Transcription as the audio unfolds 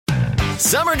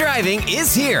Summer driving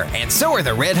is here, and so are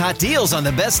the red-hot deals on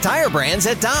the best tire brands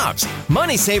at Dobbs.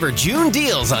 Money Saver June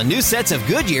deals on new sets of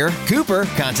Goodyear, Cooper,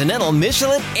 Continental,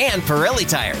 Michelin, and Pirelli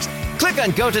tires. Click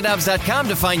on GoToDobbs.com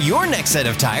to find your next set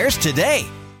of tires today.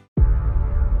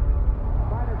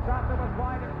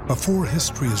 Before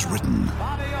history is written,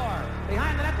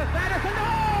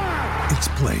 it's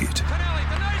played.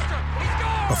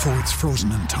 Before it's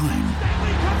frozen in time,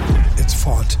 it's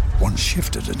fought one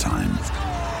shift at a time.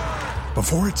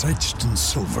 Before it's etched in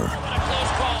silver,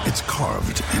 it's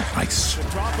carved in ice.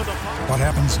 What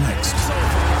happens next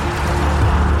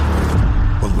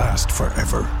will last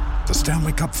forever. The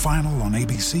Stanley Cup Final on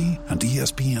ABC and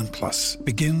ESPN Plus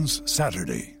begins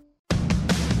Saturday.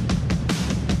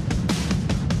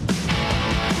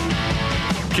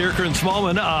 Carricker and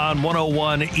Smallman on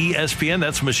 101 ESPN.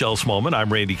 That's Michelle Smallman.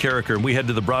 I'm Randy Carricker, and we head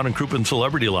to the Brown and Crouppen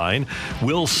Celebrity Line.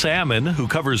 Will Salmon, who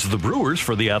covers the Brewers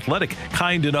for The Athletic,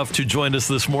 kind enough to join us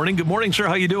this morning. Good morning, sir.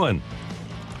 How you doing?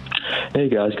 Hey,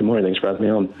 guys. Good morning. Thanks for having me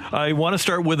on. I want to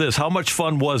start with this. How much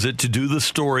fun was it to do the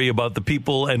story about the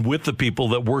people and with the people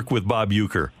that work with Bob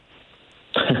Uecker?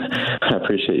 I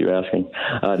appreciate you asking.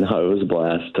 No, it was a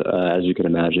blast. As you can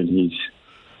imagine, he's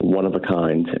one of a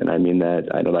kind, and I mean that.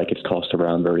 I know that gets tossed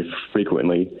around very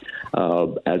frequently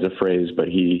as a phrase, but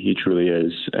he truly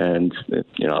is. And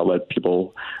I'll let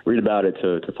people read about it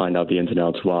to find out the ins and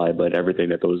outs why. But everything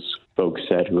that those folks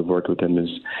said who have worked with him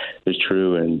is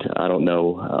true. And I don't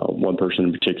know. One person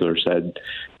in particular said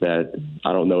that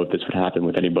I don't know if this would happen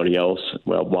with anybody else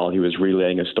while he was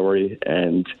relaying a story,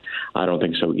 and I don't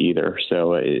think so either.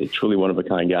 So it's truly one of a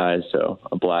kind guy. So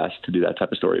a blast to do that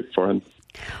type of story for him.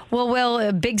 Well, Will,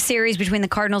 a big series between the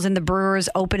Cardinals and the Brewers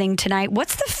opening tonight.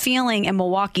 What's the feeling in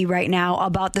Milwaukee right now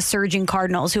about the surging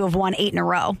Cardinals who have won 8 in a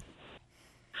row?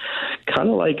 Kind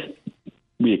of like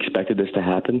we expected this to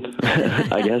happen.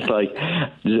 I guess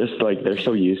just they're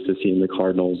so used to seeing the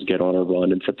Cardinals get on a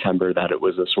run in September that it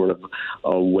was a sort of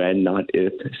a when, not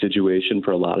if situation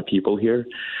for a lot of people here.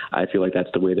 I feel like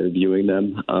that's the way they're viewing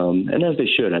them. And as they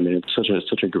should. I mean, it's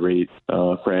such a great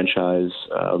franchise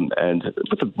and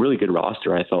with a really good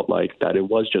roster. I felt like that it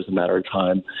was just a matter of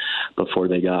time before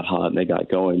they got hot and they got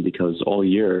going, because all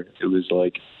year it was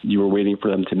like you were waiting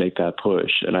for them to make that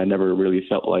push. And I never really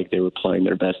felt like they were playing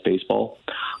their best baseball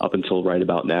up until right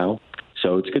about now.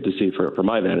 So it's good to see from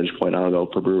my vantage point. I don't know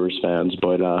for Brewers fans,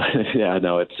 but yeah,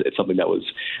 no, it's something that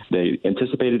they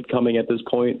anticipated coming at this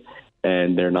point,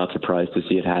 and they're not surprised to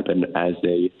see it happen as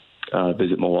they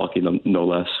visit Milwaukee, no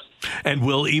less. And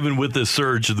Will, even with this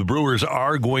surge, the Brewers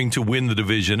are going to win the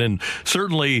division, and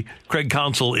certainly Craig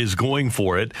Counsell is going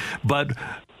for it. But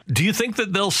do you think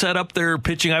that they'll set up their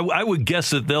pitching? I would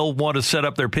guess that they'll want to set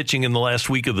up their pitching in the last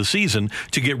week of the season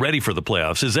to get ready for the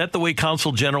playoffs. Is that the way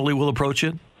Counsell generally will approach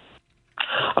it?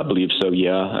 I believe so,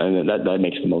 yeah. And that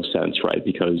makes the most sense, right?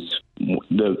 Because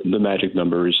the magic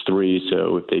number is 3.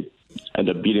 So if they end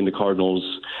up beating the Cardinals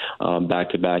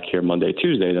back-to-back here Monday,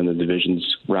 Tuesday, then the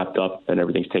division's wrapped up and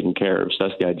everything's taken care of. So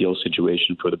that's the ideal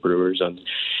situation for the Brewers. And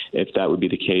if that would be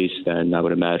the case, then I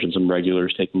would imagine some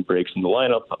regulars taking breaks in the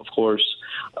lineup, of course,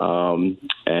 and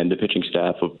the pitching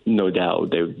staff, no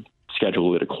doubt, they would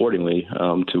schedule it accordingly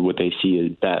to what they see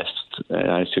as best.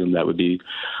 And I assume that would be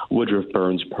Woodruff,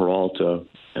 Burns, Peralta,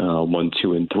 1,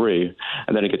 2, and 3.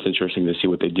 And then it gets interesting to see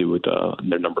what they do with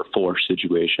their number 4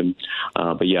 situation.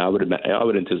 But yeah, I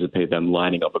would anticipate them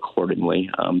lining up accordingly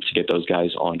to get those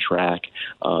guys on track.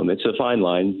 It's a fine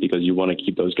line because you want to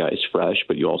keep those guys fresh,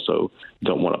 but you also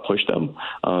don't want to push them.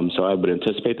 So I would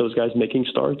anticipate those guys making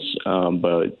starts,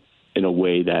 but in a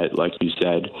way that, like you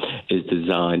said, is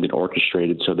designed and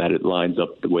orchestrated so that it lines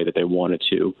up the way that they want it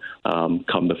to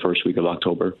come the first week of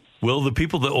October. Well, the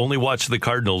people that only watch the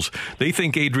Cardinals, they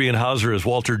think Adrian Hauser is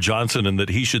Walter Johnson and that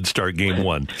he should start game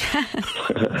 1.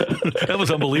 That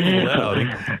was unbelievable, that outing.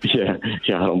 Yeah,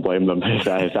 I don't blame them if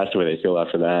that's the way they feel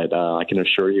after that. I can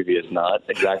assure you he is not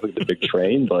exactly the big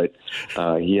train, but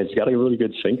he has got a really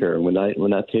good sinker. When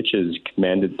that pitch is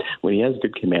commanded, when he has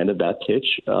good command of that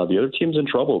pitch, the other team's in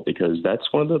trouble because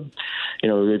that's one of the,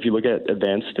 if you look at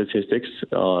advanced statistics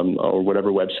or whatever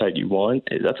website you want,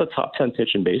 that's a top 10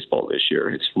 pitch in baseball this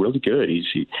year. It's really good.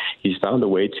 He's found a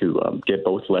way to get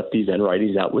both lefties and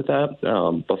righties out with that.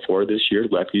 Before this year,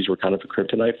 lefties were kind of a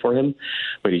kryptonite for him,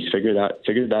 but he's figured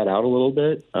that out a little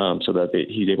bit so that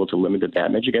he's able to limit the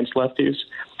damage against lefties.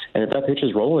 And if that pitch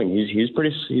is rolling, he's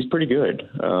pretty good,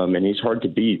 and he's hard to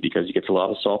beat because he gets a lot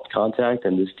of soft contact,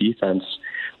 and this defense,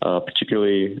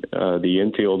 particularly the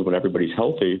infield when everybody's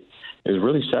healthy, is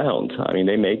really sound. I mean,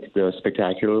 they make the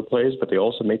spectacular plays, but they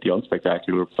also make the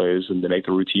unspectacular plays, and they make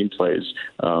the routine plays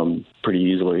pretty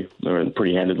easily, or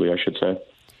pretty handedly, I should say.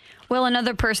 Well,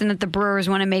 another person that the Brewers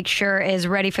want to make sure is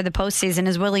ready for the postseason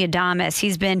is Willy Adames.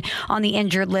 He's been on the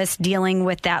injured list dealing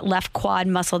with that left quad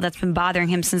muscle that's been bothering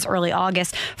him since early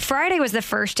August. Friday was the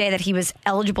first day that he was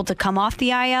eligible to come off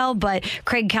the IL, but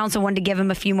Craig Counsell wanted to give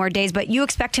him a few more days. But you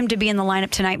expect him to be in the lineup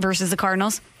tonight versus the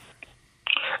Cardinals?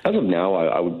 As of now,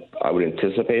 I would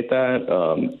anticipate that.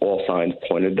 All signs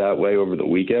pointed that way over the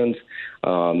weekend.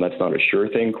 That's not a sure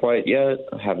thing quite yet.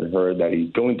 I haven't heard that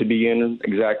he's going to be in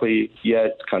exactly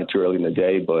yet. It's kind of too early in the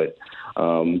day, but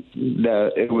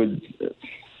that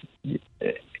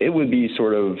it would be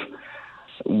sort of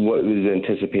what was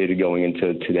anticipated going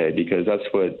into today, because that's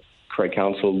what Craig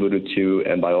Counsell alluded to,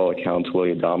 and by all accounts,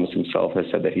 Willy Adames himself has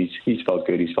said that he's felt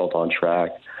good, he's felt on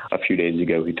track. A few days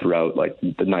ago, he threw out like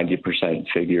the 90%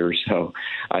 figure, so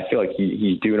I feel like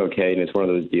he's doing okay, and it's one of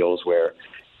those deals where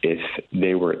if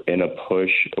they were in a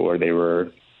push or they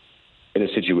were in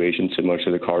a situation similar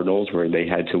to the Cardinals where they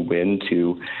had to win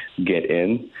to get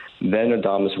in, then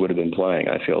Adames would have been playing,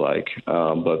 I feel like.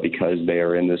 But because they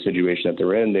are in the situation that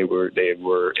they're in, they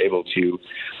were able to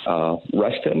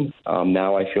rest him.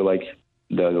 Now I feel like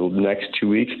the next 2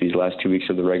 weeks, these last 2 weeks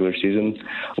of the regular season,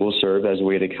 will serve as a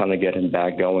way to kind of get him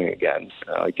back going again,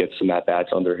 get some at-bats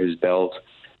under his belt,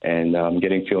 and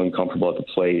feeling comfortable at the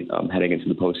plate heading into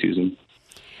the postseason.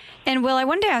 And, Will, I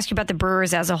wanted to ask you about the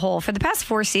Brewers as a whole. For the past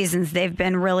 4 seasons, they've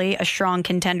been really a strong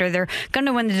contender. They're going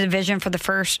to win the division for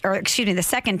the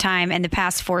second time in the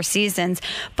past 4 seasons.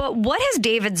 But what has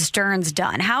David Stearns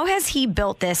done? How has he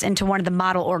built this into one of the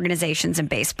model organizations in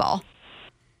baseball?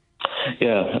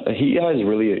 Yeah, he has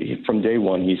really, from day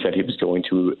one, he said he was going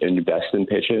to invest in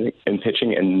pitching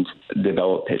and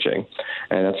develop pitching.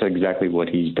 And that's exactly what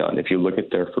he's done. If you look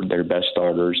at their best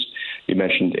starters, you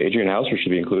mentioned Adrian Houser should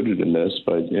be included in this,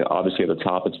 but obviously at the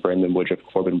top it's Brandon Woodruff,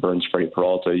 Corbin Burns, Freddie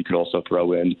Peralta. You could also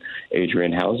throw in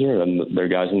Adrian Houser and their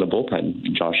guys in the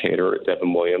bullpen, Josh Hader,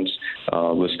 Devin Williams,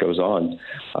 list goes on.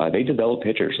 They develop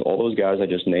pitchers. All those guys I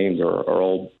just named are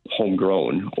all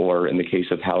homegrown, or in the case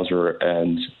of Houser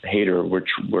and Hader, which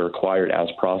were acquired as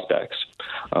prospects.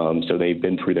 So they've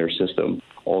been through their system.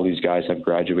 All these guys have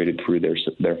graduated through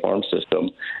their farm system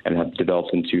and have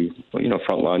developed into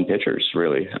frontline pitchers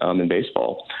really in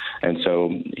baseball. And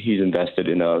so he's invested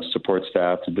in a support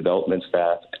staff, a development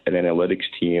staff, an analytics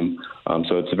team.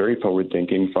 So it's a very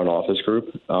forward-thinking front office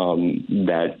group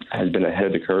that has been ahead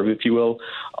of the curve, if you will,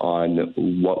 on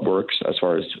what works as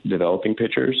far as developing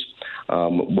pitchers,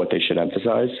 what they should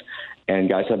emphasize. And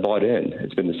guys have bought in.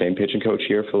 It's been the same pitching coach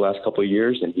here for the last couple of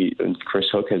years, and Chris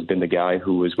Hook has been the guy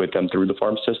who was with them through the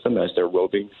farm system as their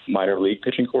roving minor league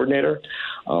pitching coordinator.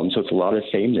 So it's a lot of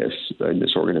sameness in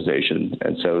this organization.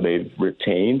 And so they've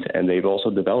retained and they've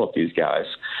also developed these guys.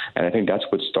 And I think that's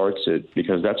what starts it,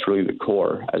 because that's really the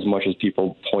core. As much as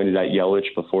people pointed at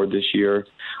Yelich before this year,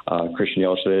 Christian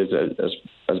Yelich is,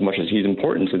 as much as he's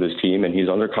important to this team and he's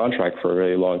under contract for a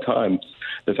very long time,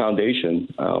 the foundation,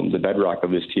 the bedrock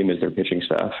of this team is their pitching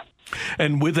staff.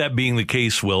 And with that being the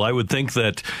case, Will, I would think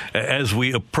that as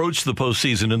we approach the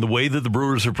postseason and the way that the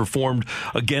Brewers have performed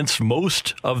against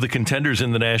most of the contenders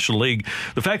in the National League,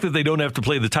 the fact that they don't have to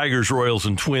play the Tigers, Royals,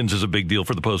 and Twins is a big deal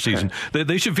for the postseason.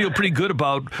 They should feel pretty good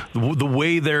about the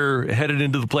way they're headed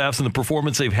into the playoffs and the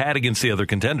performance they've had against the other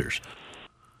contenders.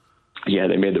 Yeah,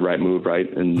 they made the right move,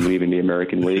 right, in leaving the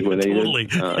American League when they Totally.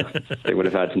 they would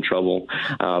have had some trouble.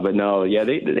 But no, yeah,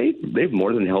 they've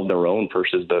more than held their own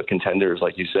versus the contenders,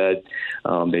 like you said.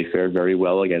 They fared very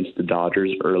well against the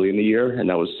Dodgers early in the year, and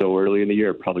that was so early in the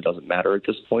year it probably doesn't matter at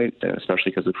this point,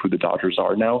 especially because of who the Dodgers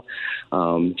are now.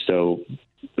 So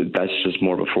that's just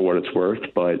more of a for what it's worth.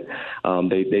 But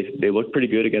they looked pretty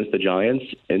good against the Giants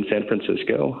in San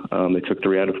Francisco. They took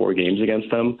 3 out of 4 games against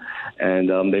them,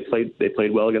 and they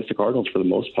played well against the Cardinals for the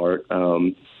most part.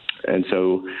 And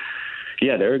so,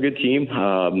 yeah, they're a good team.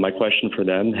 My question for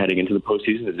them heading into the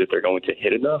postseason is if they're going to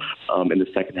hit enough. In the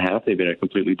second half, they've been a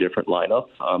completely different lineup.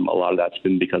 A lot of that's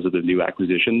been because of the new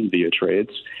acquisitions via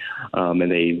trades.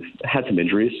 And they've had some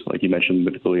injuries, like you mentioned,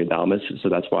 with Willy Adames. So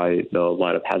that's why the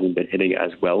lineup hasn't been hitting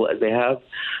as well as they have.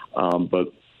 But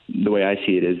the way I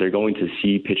see it is they're going to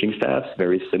see pitching staffs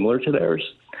very similar to theirs.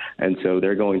 And so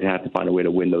they're going to have to find a way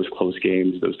to win those close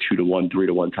games, those 2-1,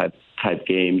 3-1 type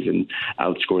games, and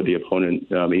outscore the opponent,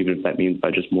 even if that means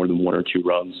by just more than 1 or 2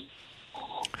 runs.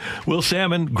 Will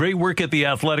Salmon, great work at The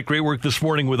Athletic. Great work this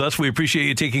morning with us. We appreciate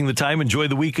you taking the time. Enjoy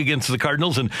the week against the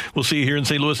Cardinals, and we'll see you here in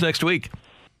St. Louis next week.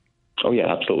 Oh,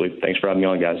 yeah, absolutely. Thanks for having me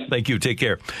on, guys. Thank you. Take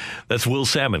care. That's Will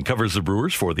Salmon, covers the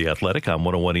Brewers for The Athletic on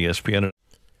 101 ESPN.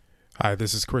 Hi,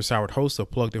 this is Chris Howard, host of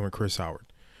Plugged In with Chris Howard.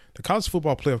 The College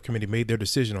Football Playoff Committee made their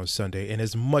decision on Sunday, and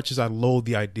as much as I loathe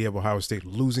the idea of Ohio State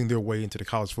losing their way into the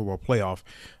College Football Playoff,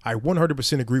 I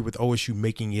 100% agree with OSU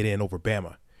making it in over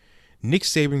Bama. Nick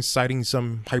Saban citing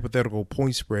some hypothetical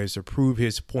point spreads to prove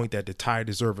his point that the Tide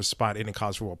deserve a spot in the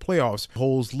College Football Playoffs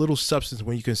holds little substance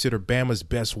when you consider Bama's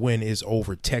best win is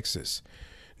over Texas.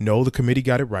 No, the committee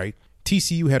got it right.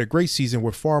 TCU had a great season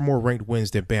with far more ranked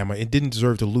wins than Bama and didn't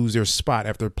deserve to lose their spot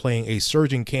after playing a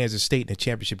surging Kansas State in a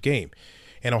championship game.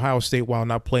 And Ohio State, while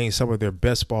not playing some of their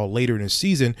best ball later in the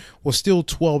season, was still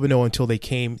 12-0 until they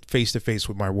came face-to-face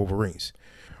with my Wolverines.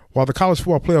 While the college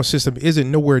football playoff system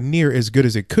isn't nowhere near as good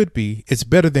as it could be, it's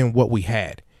better than what we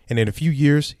had. And in a few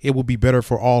years, it will be better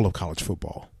for all of college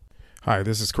football. Hi,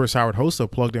 this is Chris Howard, host of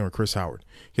Plugged In with Chris Howard.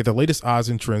 Get the latest odds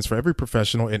and trends for every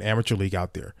professional and amateur league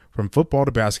out there. From football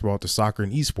to basketball to soccer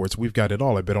and esports, we've got it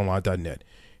all at betonline.net.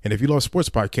 And if you love sports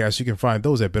podcasts, you can find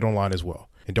those at BetOnline as well.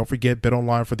 And don't forget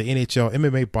BetOnline for the NHL,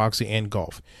 MMA, boxing, and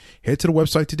golf. Head to the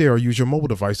website today or use your mobile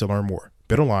device to learn more.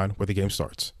 BetOnline, where the game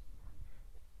starts.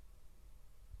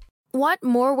 Want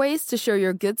more ways to show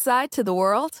your good side to the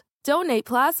world? Donate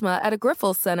plasma at a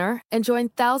Grifols Center and join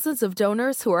thousands of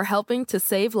donors who are helping to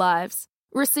save lives.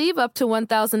 Receive up to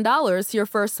 $1,000 your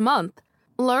first month.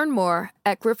 Learn more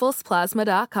at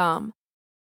grifolsplasma.com.